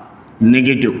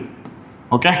negative.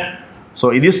 Okay, so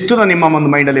idistu ನಿಮ್ಮ ಒಂದು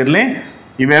ಮೈಂಡ್ ಅಲ್ಲಿ ಇರಲಿ.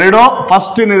 ಇವೆರಡು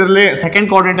ಫಸ್ಟ್ ಇದರಲ್ಲಿ ಸೆಕೆಂಡ್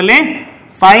ಕ್ವಾಡ್ರೆಂಟ್ ಅಲ್ಲಿ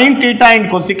sin theta and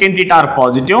cosecant theta are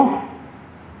positive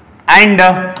and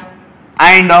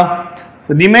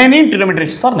remaining trigonometric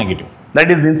ratios are negative. That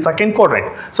is in second quadrant.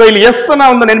 So ಇಲ್ಲಿ s ನ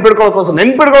ಒಂದು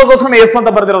ನೆನಪಿಟ್ಕೊಳ್ಳೋಕೋಸ್ಕರ s ಅಂತ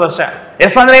ಬರ್ತಿರೋದು ಅಷ್ಟೇ.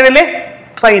 s ಅಂದ್ರೆ ಏನಿಲ್ಲಿ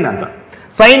sin ಅಂತ.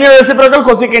 sin ರೆಸಿಪ್ರೋಕಲ್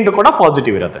cosecant ಕೂಡ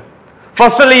ಪಾಸಿಟಿವ್ ಇರುತ್ತೆ.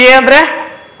 ಫಸ್ಟ್ ಅಲ್ಲಿ a ಅಂದ್ರೆ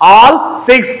all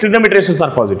 6 trigonometric ratios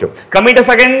are positive. Coming to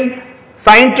second,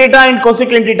 sin theta and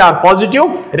cosecant theta are positive,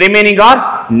 remaining are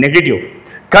negative.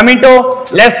 Coming to,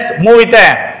 let's move with a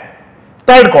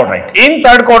third quadrant. In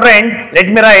third quadrant, let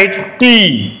me write t.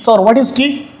 So what is t?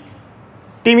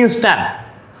 T means tan.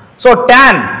 So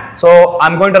tan, so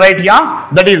I'm going to write here,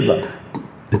 that is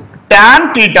tan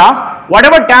theta,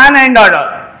 whatever tan and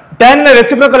tan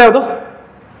reciprocal ಯಾವುದು?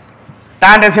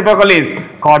 Tan reciprocal is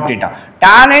cot theta.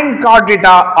 Tan and cot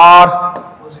theta are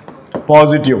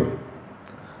positive.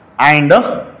 And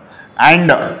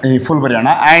full ಬರೆಯೋಣ.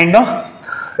 And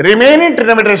remaining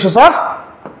trigonometric ratios are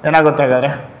ಏನಾಗುತ್ತೆ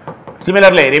ಹಾಗಾದ್ರೆ?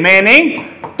 Similarly, remaining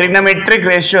trigonometric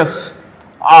ratios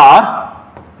are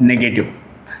negative.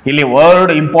 ಇಲ್ಲಿ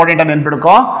word important ಅಂತ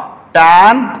ನೆನ್ಪಿಡ್ಕೋ,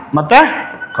 tan ಮತ್ತೆ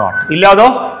cot. ಇಲ್ಲಿ ಯಾವುದು?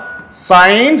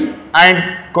 sin and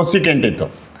cosecant ಇತ್ತು.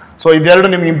 So ಇದೆರಡು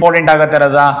ನಿಮ್ಗೆ ಇಂಪಾರ್ಟೆಂಟ್ ಆಗುತ್ತೆ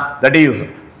ರಜಾ. That is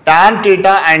tan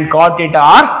theta and cot theta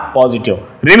are positive,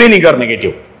 remaining are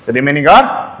negative.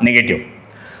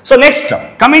 So next,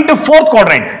 coming to fourth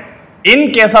quadrant. In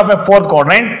case of a fourth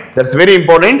quadrant, that's very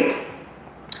important.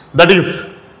 That is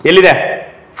ಎಲ್ಲಿದೆ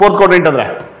fourth quadrant ಅಂದ್ರೆ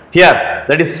here,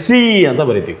 that is C ಅಂತ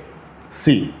ಬರೀತೀವಿ. C.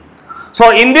 So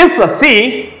in this C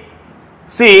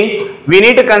we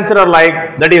need to consider like,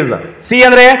 that is C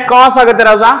ಅಂದ್ರೆ cos ಆಗುತ್ತೆ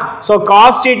Raja. So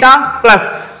cos theta plus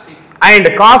and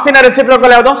cos in a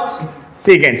reciprocal ಯಾವುದು?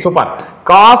 Secant. Super.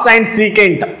 Cos and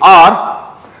secant are,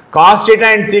 cos theta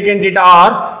and secant theta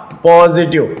are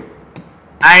positive,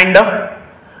 and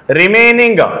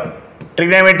remaining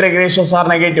trigonometric ratios are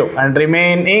negative, and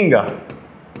remaining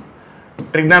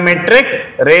trigonometric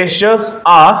ratios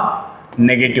are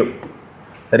negative.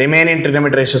 Remaining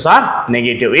trigonometric ratios are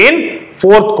negative in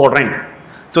fourth quadrant.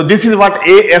 So this is what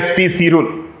ASTC rule.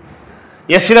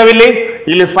 ಎಷ್ಟಿದಾವಿಲ್ಲಿ?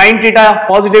 ಇಲ್ಲಿ sin theta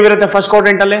positive ಇರುತ್ತೆ first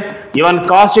quadrant ಅಲ್ಲಿ, ಇವನ್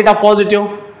cos theta positive,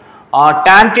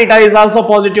 tan theta is also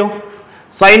positive,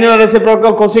 sin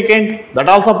reciprocal cosecant that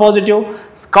also positive,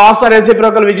 cos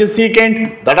reciprocal which is secant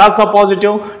that also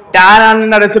positive, tan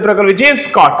reciprocal which is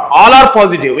cot, all are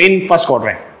positive in first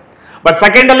quadrant. But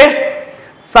second ಅಲ್ಲಿ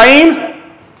sin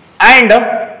and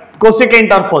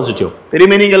cosecant are positive,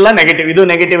 remaining ಎಲ್ಲ negative. ಇದು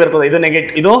negative ಇರ್ತದೆ, ಇದು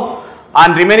negative, ಇದು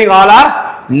and remaining all are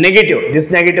negative. This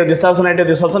negative, this also negative,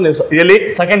 this also really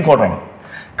second quadrant.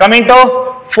 Coming to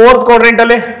fourth quadrant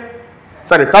ಅಲ್ಲಿ,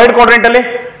 sorry, third quadrant ಅಲ್ಲಿ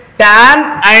tan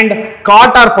and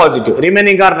cot are positive,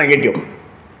 remaining are negative.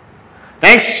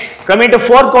 Next, coming to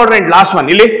fourth quadrant, last one,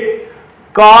 ಇಲ್ಲಿ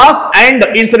cos and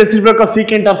its reciprocal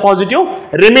secant are positive,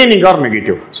 remaining are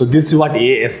negative. So this is what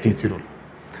ASTC rule.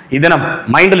 ಇದನ್ನ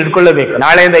mind ಅಲ್ಲಿ ಇಟ್ಕೊಳ್ಳಬೇಕು.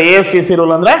 ನಾಳೆಯಿಂದ ASTC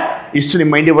rule ಅಂದ್ರೆ ಇಷ್ಟು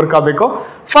ನಿಮ್ಮ ಮೈಂಡಿಗೆ work ಆಗಬೇಕು.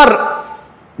 For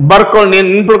ಬರ್ಕೊಂಡು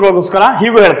ನೆನ್ಪಿಡ್ಕೊಳ್ಳೋಕೋಸ್ಕರ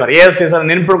ಹೀಗೂ ಹೇಳ್ತಾರೆ, ASTC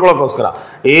ನೆನ್ಪಿಡ್ಕೊಳ್ಳೋಕೋಸ್ಕರ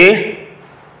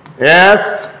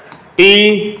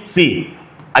ASTC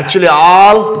actually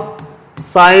all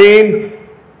sign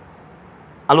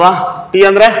ಅಲ್ವಾ, ಟಿ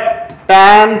ಅಂದ್ರೆ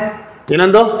ಟ್ಯಾನ್,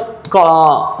 ಇನ್ನೊಂದು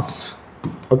ಕಾಸ್.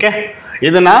 ಓಕೆ,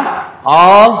 ಇದನ್ನ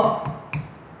all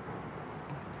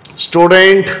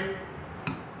student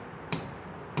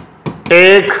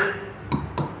take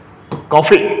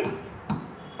coffee.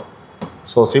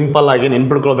 So simple ಆಗಿ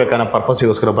ನೆನ್ಪಿಡ್ಕೊಳ್ಬೇಕನ್ನೋ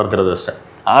ಪರ್ಪಸ್ಗೋಸ್ಕರ ಬರ್ತಿರೋದು ಅಷ್ಟೇ.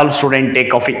 ಆಲ್ ಸ್ಟೂಡೆಂಟ್ ಟೇಕ್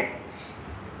ಕಾಫಿ,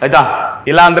 ಆಯ್ತಾ?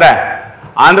 ಇಲ್ಲ ಅಂದ್ರೆ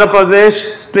Andhra Pradesh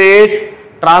state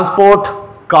transport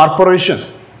corporation.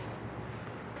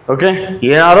 Okay,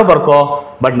 ಏನಾರು ಬರ್ಕೋ,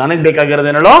 ಬಟ್ ನನಗೆ ಬೇಕಾಗಿರೋದು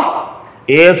ಹೇಳೋ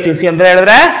ASTC ಅಂತ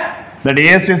ಹೇಳಿದ್ರೆ, ದಟ್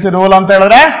ASTC ರೂಲ್ ಅಂತ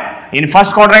ಹೇಳಿದ್ರೆ ಇನ್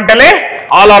ಫಸ್ಟ್ ಕ್ವಾಡ್ರೆಂಟ್ ಅಲ್ಲಿ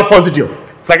all are positive,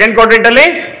 second quadrant ಅಲ್ಲಿ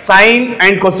sine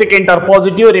and cosecant are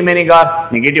positive, remaining are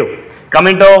negative.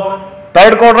 Coming to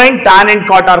third quadrant, tan and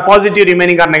cot are positive,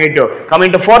 remaining are negative.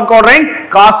 Coming to fourth quadrant,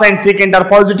 cos and secant are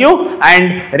positive and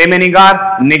remaining are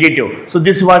negative. So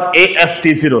this is what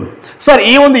ASTC rule. Sir,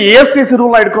 ee ಒಂದು ASTC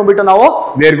rule na idkonbiಟ್ಟು ನಾವು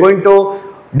we are going to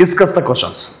discuss the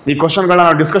questions. ಈ question ಗಳನ್ನ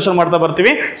ನಾವು discussion ಮಾಡ್ತಾ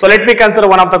ಬರ್ತೀವಿ. So let me answer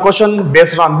one of the question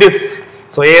based on this.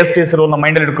 So ASTC rule ನ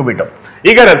mind ಅಲ್ಲಿ ಇಟ್ಕೊಂಡ್ಬಿಟ್ಟು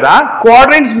ಈಗ ರಜ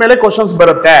ಕ್ವಾಡ್ರೆಂಟ್ಸ್ ಮೇಲೆ ಕ್ವೆಶ್ಚನ್ಸ್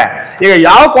ಬರುತ್ತೆ. ಈಗ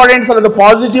ಯಾವ ಕ್ವಾಡ್ರೆಂಟ್ಸ್ ಅಲ್ಲಿ ಅದು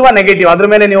ಪಾಸಿಟಿವ್ ನೆಗೆಟಿವ್ ಅದ್ರ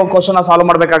ಮೇಲೆ ನೀವು ಕ್ವೆಶ್ಚನ್ ಸಾಲ್ವ್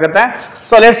ಮಾಡಬೇಕಾಗುತ್ತೆ.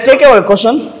 So let's take a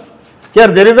question.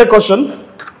 Here there is a question.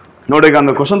 ನೋಡಿ ಈಗ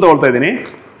ಒಂದು ಕ್ವೆಶ್ಚನ್ ತಗೊಳ್ತಾ ಇದ್ದೀನಿ.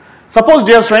 Suppose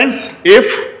dear friends, if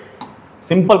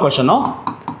simple question, no?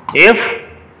 If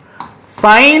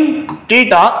sin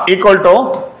theta equal to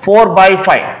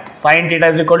 4/5, sin theta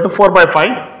is equal to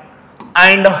 4/5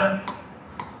 and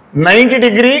 90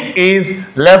 degree is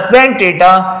less than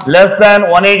theta less than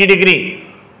 180 degree,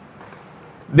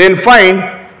 then find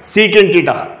secant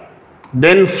theta.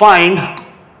 Then find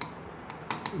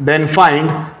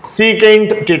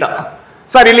secant theta.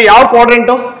 Sir, ಇಲ್ಲಿ ಯಾವ quadrant?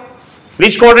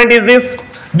 Which quadrant is this?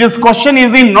 This question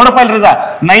is in nodapal result.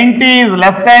 90 is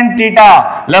less than theta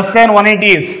less than 180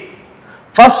 is.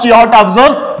 First you have to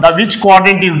observe the which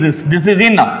quadrant is this. This is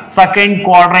in second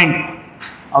quadrant.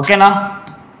 Okay na?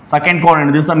 Second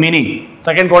quadrant. This is a meaning.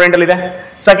 Second quadrant alide.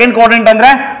 Second quadrant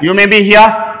andre you may be here.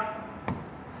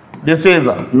 This is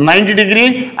 90 degree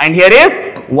and here is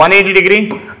 180 degree.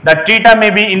 The theta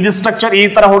may be in this structure. Ee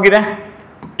tara hogide.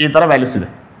 Ee tara values ide.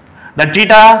 The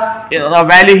theta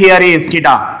value here is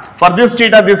theta. For this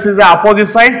theta, this is a opposite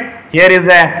side. Here is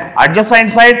a adjacent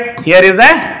side. Here is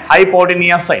a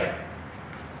hypotenuse side.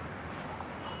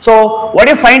 So what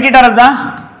is sin theta, Raja?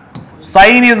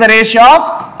 Sin is the ratio of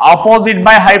opposite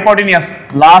by hypotenuse.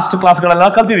 Last class galalla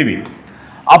kaltidivi.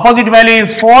 Opposite value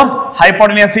is 4,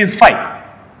 hypotenuse is 5.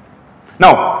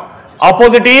 Now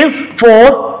opposite is 4,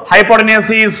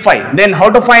 hypotenuse is 5. Then how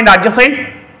to find adjacent?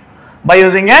 By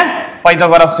using a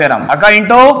Pythagoras theorem. Akka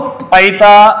into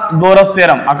Pythagoras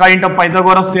theorem. Akka into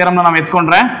Pythagoras theorem na naam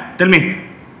etkondre. Tell me.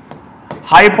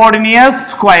 Hypotenuse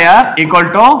square equal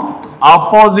to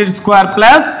opposite square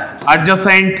plus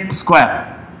adjacent square.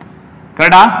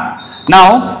 Correct? Now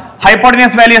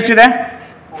hypotenuse value estide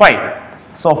 5.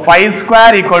 So 5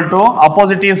 square equal to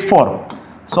opposite is 4.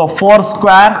 So 4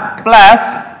 square plus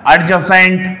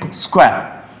adjacent square.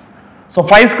 So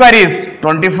 5 square is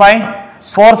 25.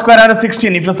 4 square under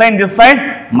 16. If you sign this side,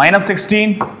 minus 16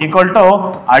 equal to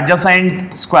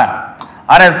adjacent square.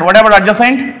 Or else, what about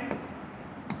adjacent?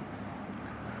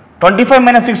 25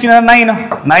 minus 16 is 9.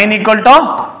 9 equal to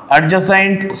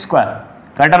adjacent square.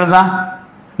 Correct, Raja?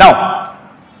 Now,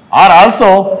 or also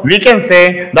we can say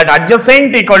that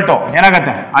adjacent equal to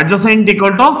adjacent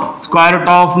equal to square root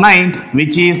of 9,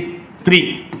 which is 3.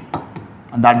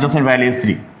 And the adjacent value is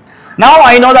 3. Now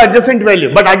I know the adjacent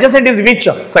value, but adjacent is which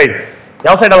side?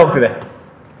 ಯಾವ side ಹೋಗ್ತಿದೆ?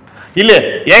 ಇಲ್ಲಿ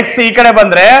x ಈ ಕಡೆ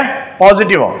ಬಂದ್ರೆ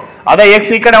positive, ಅದೇ x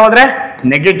ಈ ಕಡೆ ಹೋದ್ರೆ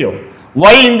negative.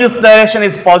 y in this direction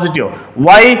is positive,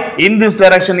 y in this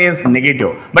direction is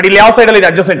negative. But ಇಲ್ಲಿ ಯಾವ ಸೈಡ್ ಅಲ್ಲಿ ಇದೆ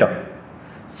adjacent?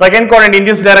 Second quadrant in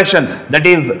this direction, that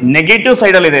is negative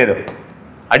side ಅಲ್ಲಿ ಇದೆ ಇದು.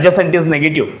 Adjacent is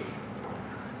negative.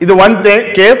 ಇದು one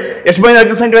case. ಎಷ್ಟು ಬಂದಿದೆ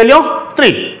adjacent value?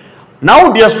 3. Now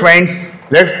dear friends,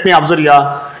 let me observe here.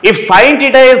 If sin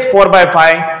theta is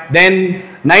 4/5, then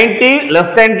 90 less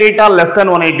than theta less than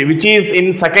 180, which is in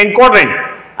second quadrant,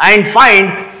 and find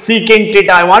secant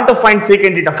theta. I want to find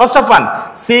secant theta. First of all,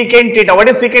 secant theta. What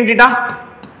is secant theta?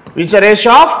 Which is a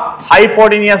ratio of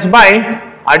hypotenuse by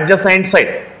adjacent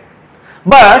side.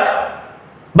 But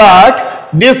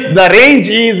this the range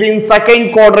is in second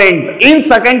quadrant. In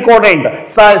second quadrant,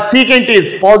 secant is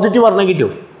positive or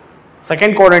negative?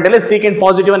 Second quadrant ಅಲ್ಲಿ secant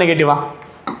positive or negative?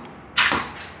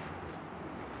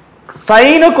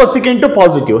 Sin cosecant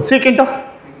positive, secant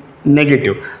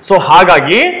negative. So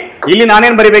ಹಾಗಾಗಿ ಇಲ್ಲಿ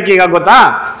ನಾನೇನು ಬರಿಬೇಕು ಈಗ ಗೊತ್ತಾ?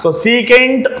 So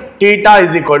secant theta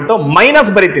is equal to minus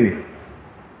ಬರಿತೀನಿ.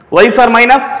 Why sir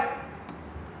minus?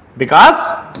 Because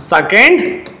second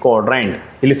quadrant.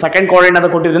 ಇಲ್ಲಿ second quadrant ಅಂತ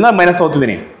ಕೊಟ್ಟಿದ್ರಿಂದ minus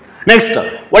ತಗೋತಿದ್ದೀನಿ. Next,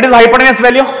 what is hypotenuse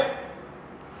value?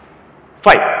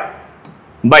 5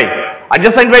 by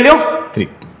adjacent value 3.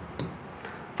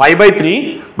 5/3,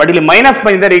 but ಇಲ್ಲಿ minus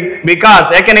ಬಂದಿದೆ because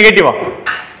ಯಾಕೆ negative?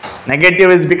 Negative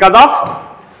is because of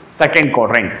second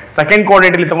quadrant. Second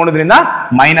quadrant ಇಲ್ಲಿ ತಗೊಂಡಿದ್ರಿಂದ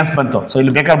minus ಬಂತು. So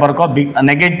ಇಲ್ಲಿ ಬೇಕಾದ್ರೆ ಬರ್ಕೋ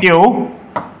negative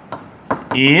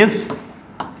is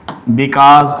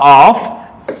because of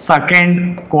second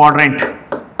quadrant.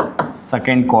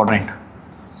 Second quadrant.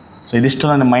 So ಇದಿಷ್ಟು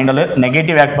ನನ್ನ ಮೈಂಡಲ್ಲಿ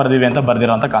ನೆಗೆಟಿವ್ ಯಾಕೆ ಬರ್ದಿವಿ ಅಂತ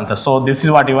ಬರ್ದಿರೋಂಥ concept. So this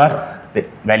is what your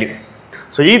value.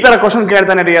 So ಈ ತರ ಕ್ವಶನ್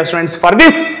ಕೇಳ್ತಾನೆ dear students for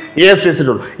this ASTC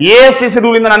rule. ASTC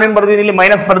rule ಇಂದ ನಾನೇನು ಬರ್ದಿದ್ದೀನಿ ಇಲ್ಲಿ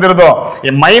ಮೈನಸ್ ಬರ್ದಿರೋದು. ಈ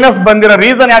ಮೈನಸ್ ಬಂದಿರೋ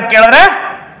ರೀಸನ್ ಯಾಕೆ ಕೇಳಿದ್ರೆ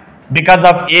Because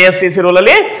of ASTC rule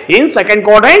ಅಲ್ಲಿ in second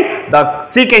quadrant the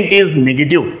secant is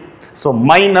negative. So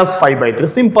minus 5/3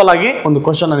 simple ಆಗಿ ಒಂದು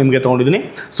ಕ್ವಶನ್ ನಿಮಗೆ ತಗೊಂಡಿದ್ದೀನಿ.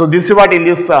 So this is what in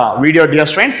this video dear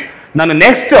students. ನಾನು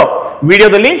ನೆಕ್ಸ್ಟ್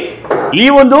ವಿಡಿಯೋದಲ್ಲಿ ಈ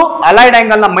ಒಂದು ಅಲೈಡ್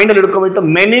ಆಂಗಲ್ ನ ಮೈಂಡ್ ಅಲ್ಲಿ ಇಟ್ಕೊಂಡ್ಬಿಟ್ಟು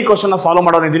many question solve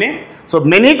ಮಾಡೋನಿದ್ದೀನಿ. So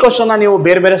many question ನೀವು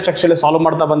ಬೇರೆ ಬೇರೆ ಸ್ಟ್ರಕ್ಚರ್ ಸಾಲ್ವ್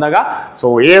ಮಾಡ್ತಾ ಬಂದಾಗ so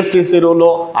ASTC rule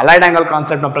allied angle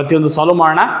concept ನ ಪ್ರತಿಯೊಂದು ಸಾಲ್ವ್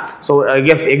ಮಾಡೋಣ. ಸೊ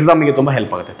ಎಕ್ಸಾಮ್ ಗೆ ತುಂಬಾ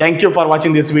ಹೆಲ್ಪ್ ಆಗುತ್ತೆ. Thank you for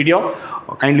watching this video.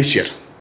 Kindly share.